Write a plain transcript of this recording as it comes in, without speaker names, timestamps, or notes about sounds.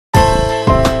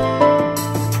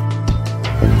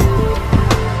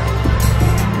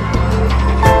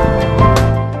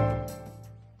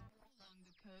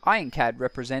IronCAD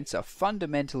represents a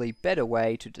fundamentally better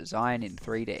way to design in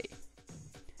 3D.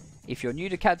 If you're new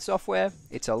to CAD software,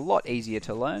 it's a lot easier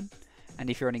to learn, and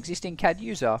if you're an existing CAD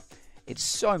user, it's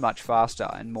so much faster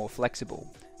and more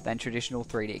flexible than traditional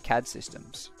 3D CAD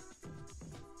systems.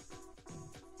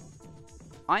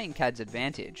 IronCAD's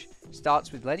advantage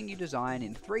starts with letting you design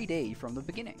in 3D from the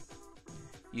beginning.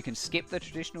 You can skip the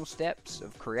traditional steps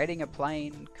of creating a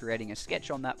plane, creating a sketch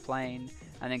on that plane,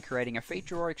 and then creating a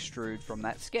feature or extrude from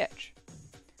that sketch.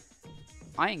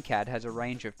 IronCAD has a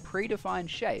range of predefined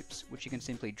shapes which you can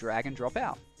simply drag and drop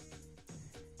out.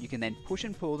 You can then push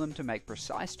and pull them to make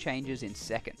precise changes in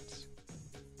seconds.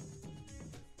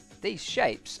 These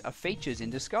shapes are features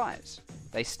in disguise.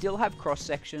 They still have cross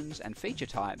sections and feature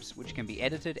types which can be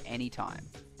edited anytime.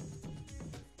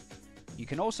 You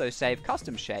can also save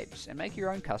custom shapes and make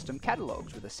your own custom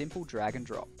catalogs with a simple drag and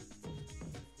drop.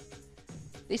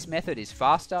 This method is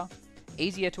faster,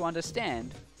 easier to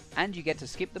understand, and you get to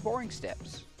skip the boring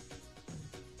steps.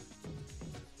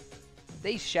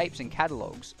 These shapes and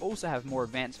catalogs also have more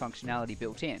advanced functionality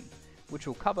built in, which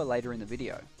we'll cover later in the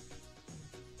video.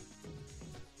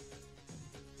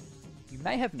 You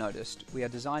may have noticed we are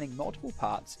designing multiple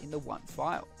parts in the one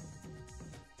file.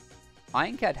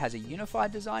 IronCAD has a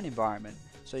unified design environment,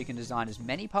 so you can design as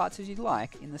many parts as you'd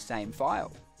like in the same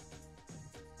file.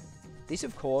 This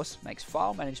of course makes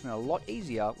file management a lot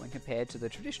easier when compared to the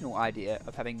traditional idea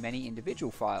of having many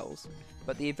individual files,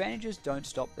 but the advantages don't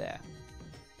stop there.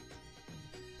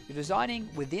 You're designing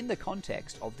within the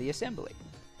context of the assembly,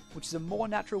 which is a more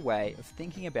natural way of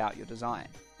thinking about your design.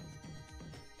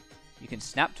 You can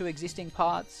snap to existing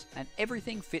parts and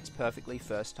everything fits perfectly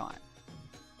first time.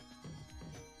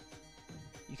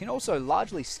 You can also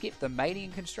largely skip the mating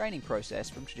and constraining process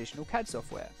from traditional CAD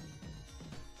software.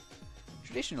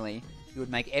 Traditionally, you would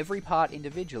make every part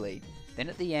individually, then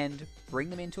at the end, bring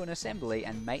them into an assembly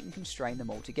and mate and constrain them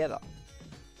all together.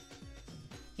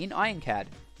 In IronCAD,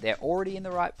 they're already in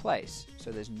the right place,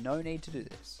 so there's no need to do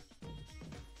this.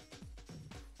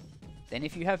 Then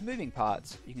if you have moving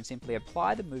parts, you can simply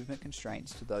apply the movement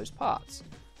constraints to those parts.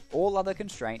 All other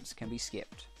constraints can be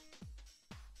skipped.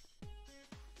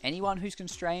 Anyone who's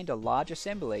constrained a large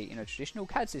assembly in a traditional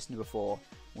CAD system before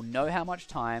will know how much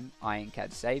time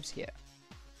IronCAD saves here.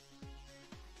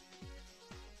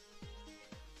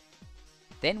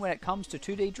 Then when it comes to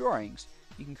 2D drawings,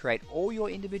 you can create all your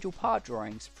individual part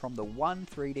drawings from the one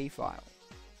 3D file.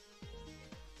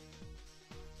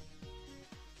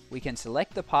 We can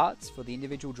select the parts for the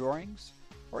individual drawings,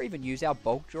 or even use our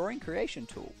bulk drawing creation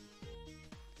tool,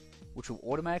 which will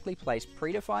automatically place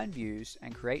predefined views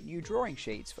and create new drawing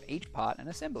sheets for each part and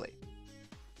assembly.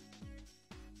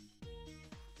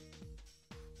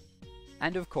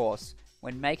 And of course,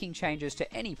 when making changes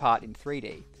to any part in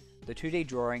 3D, the 2D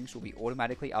drawings will be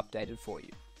automatically updated for you.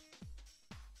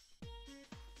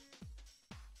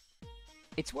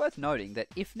 It's worth noting that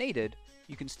if needed,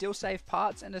 you can still save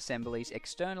parts and assemblies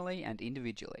externally and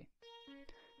individually.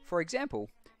 For example,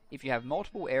 if you have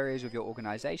multiple areas of your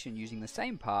organization using the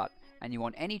same part and you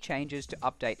want any changes to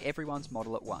update everyone's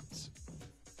model at once.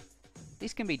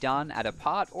 This can be done at a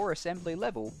part or assembly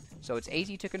level, so it's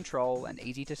easy to control and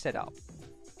easy to set up.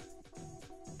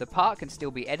 The part can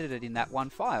still be edited in that one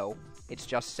file, it's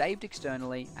just saved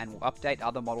externally and will update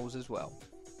other models as well.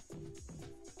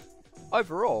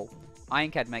 Overall,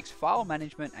 IronCAD makes file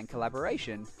management and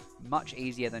collaboration much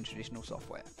easier than traditional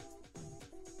software.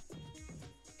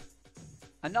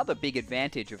 Another big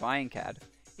advantage of IronCAD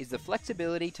is the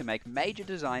flexibility to make major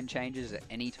design changes at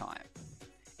any time,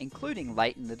 including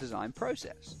late in the design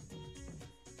process.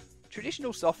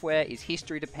 Traditional software is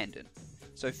history dependent,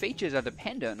 so features are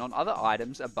dependent on other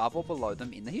items above or below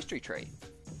them in the history tree.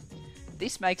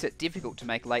 This makes it difficult to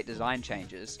make late design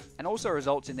changes, and also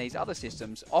results in these other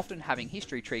systems often having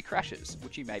history tree crashes,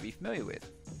 which you may be familiar with.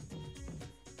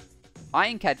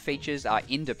 IronCAD features are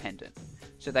independent,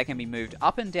 so they can be moved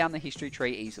up and down the history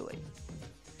tree easily.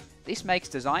 This makes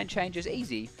design changes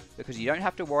easy because you don't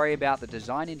have to worry about the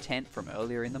design intent from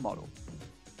earlier in the model.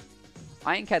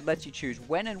 IronCAD lets you choose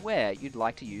when and where you'd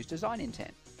like to use design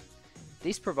intent.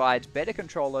 This provides better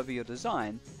control over your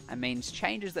design and means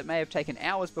changes that may have taken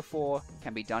hours before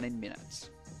can be done in minutes.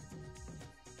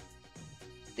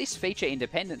 This feature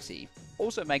independency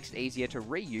also makes it easier to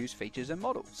reuse features and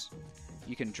models.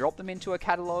 You can drop them into a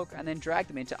catalog and then drag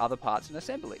them into other parts and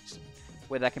assemblies,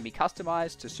 where they can be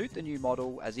customized to suit the new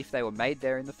model as if they were made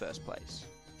there in the first place.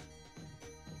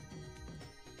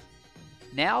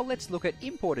 Now let's look at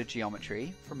imported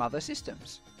geometry from other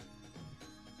systems.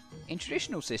 In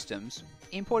traditional systems,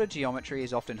 imported geometry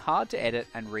is often hard to edit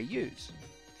and reuse.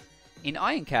 In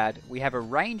IronCAD, we have a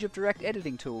range of direct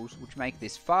editing tools which make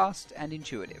this fast and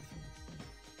intuitive.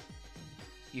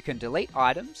 You can delete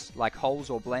items like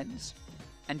holes or blends,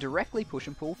 and directly push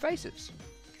and pull faces,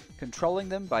 controlling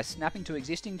them by snapping to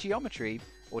existing geometry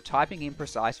or typing in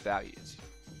precise values.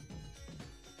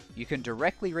 You can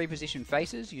directly reposition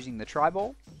faces using the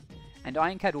TriBall, and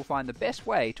IronCAD will find the best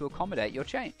way to accommodate your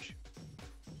change.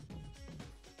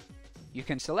 You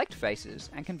can select faces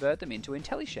and convert them into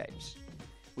IntelliShapes,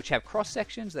 which have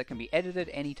cross-sections that can be edited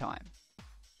anytime.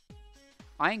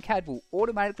 IronCAD will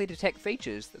automatically detect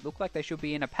features that look like they should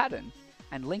be in a pattern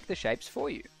and link the shapes for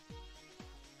you.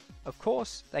 Of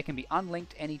course, they can be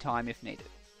unlinked anytime if needed.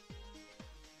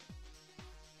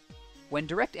 When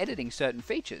direct editing certain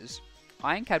features,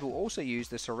 IronCAD will also use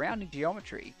the surrounding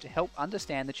geometry to help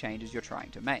understand the changes you're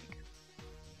trying to make.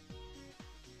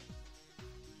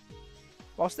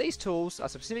 Whilst these tools are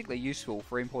specifically useful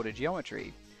for imported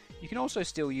geometry, you can also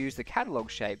still use the catalog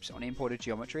shapes on imported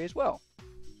geometry as well.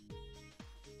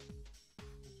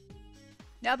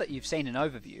 Now that you've seen an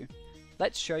overview,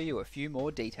 let's show you a few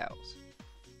more details.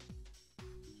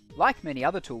 Like many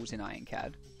other tools in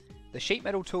IronCAD, the sheet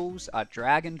metal tools are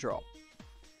drag and drop,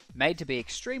 made to be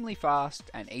extremely fast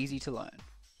and easy to learn.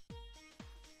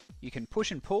 You can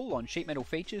push and pull on sheet metal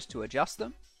features to adjust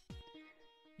them,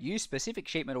 use specific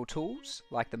sheet metal tools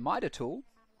like the miter tool,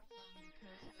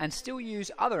 and still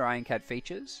use other IronCAD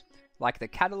features like the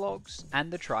catalogs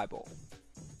and the TriBall.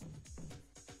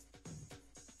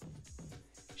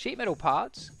 Sheet metal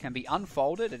parts can be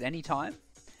unfolded at any time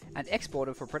and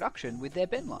exported for production with their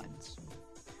bend lines.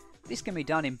 This can be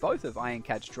done in both of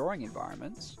IronCAD's drawing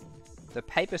environments, the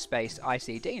paper-space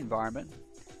ICD environment,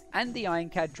 and the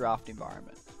IronCAD draft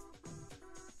environment.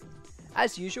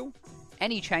 As usual,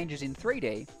 any changes in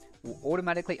 3D will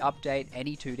automatically update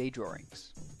any 2D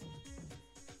drawings.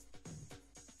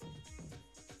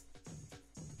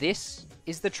 This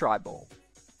is the TriBall.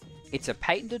 It's a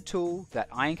patented tool that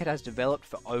IronCAD has developed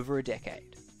for over a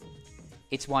decade.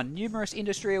 It's won numerous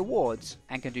industry awards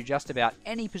and can do just about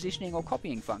any positioning or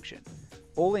copying function,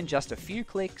 all in just a few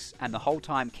clicks and the whole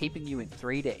time keeping you in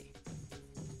 3D.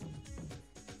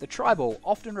 The TriBall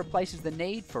often replaces the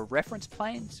need for reference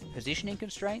planes, positioning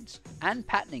constraints, and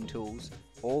patterning tools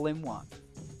all in one.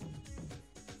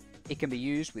 It can be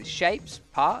used with shapes,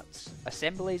 parts,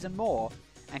 assemblies, and more,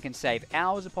 and can save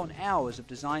hours upon hours of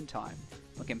design time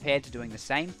when compared to doing the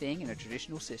same thing in a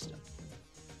traditional system.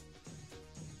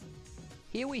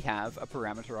 Here we have a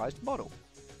parameterized model,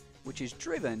 which is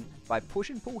driven by push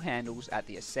and pull handles at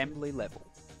the assembly level.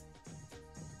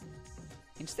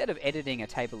 Instead of editing a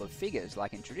table of figures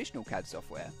like in traditional CAD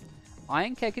software,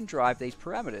 IronCAD can drive these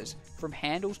parameters from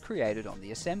handles created on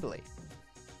the assembly.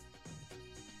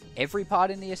 Every part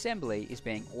in the assembly is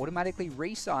being automatically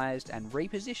resized and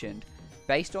repositioned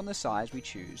based on the size we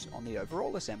choose on the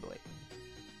overall assembly.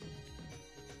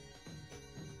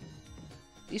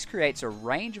 This creates a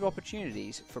range of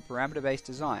opportunities for parameter-based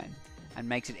design and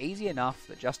makes it easy enough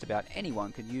that just about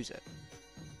anyone can use it.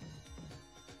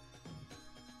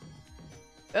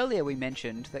 Earlier we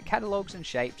mentioned that catalogs and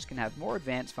shapes can have more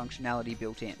advanced functionality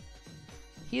built in.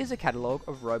 Here's a catalogue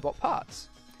of robot parts,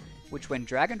 which when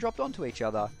drag and dropped onto each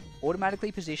other,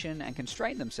 automatically position and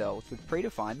constrain themselves with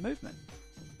predefined movement.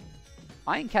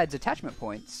 IronCAD's attachment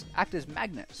points act as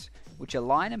magnets, which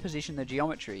align and position the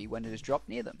geometry when it is dropped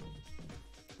near them.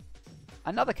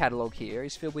 Another catalogue here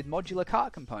is filled with modular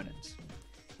cart components.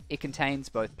 It contains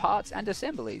both parts and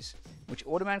assemblies, which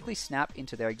automatically snap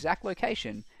into their exact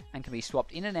location and can be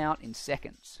swapped in and out in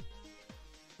seconds.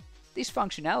 This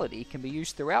functionality can be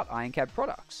used throughout IronCAD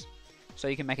products, so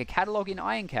you can make a catalogue in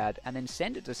IronCAD and then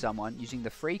send it to someone using the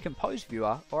free Compose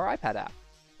Viewer or iPad app.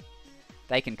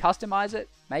 They can customize it,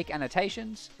 make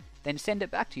annotations, then send it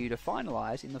back to you to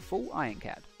finalize in the full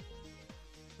IronCAD.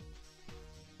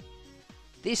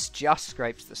 This just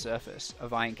scrapes the surface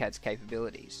of IronCAD's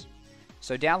capabilities,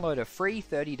 so download a free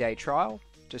 30-day trial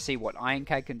to see what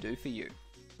IronCAD can do for you,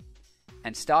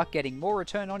 and start getting more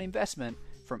return on investment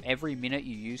from every minute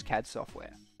you use CAD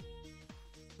software.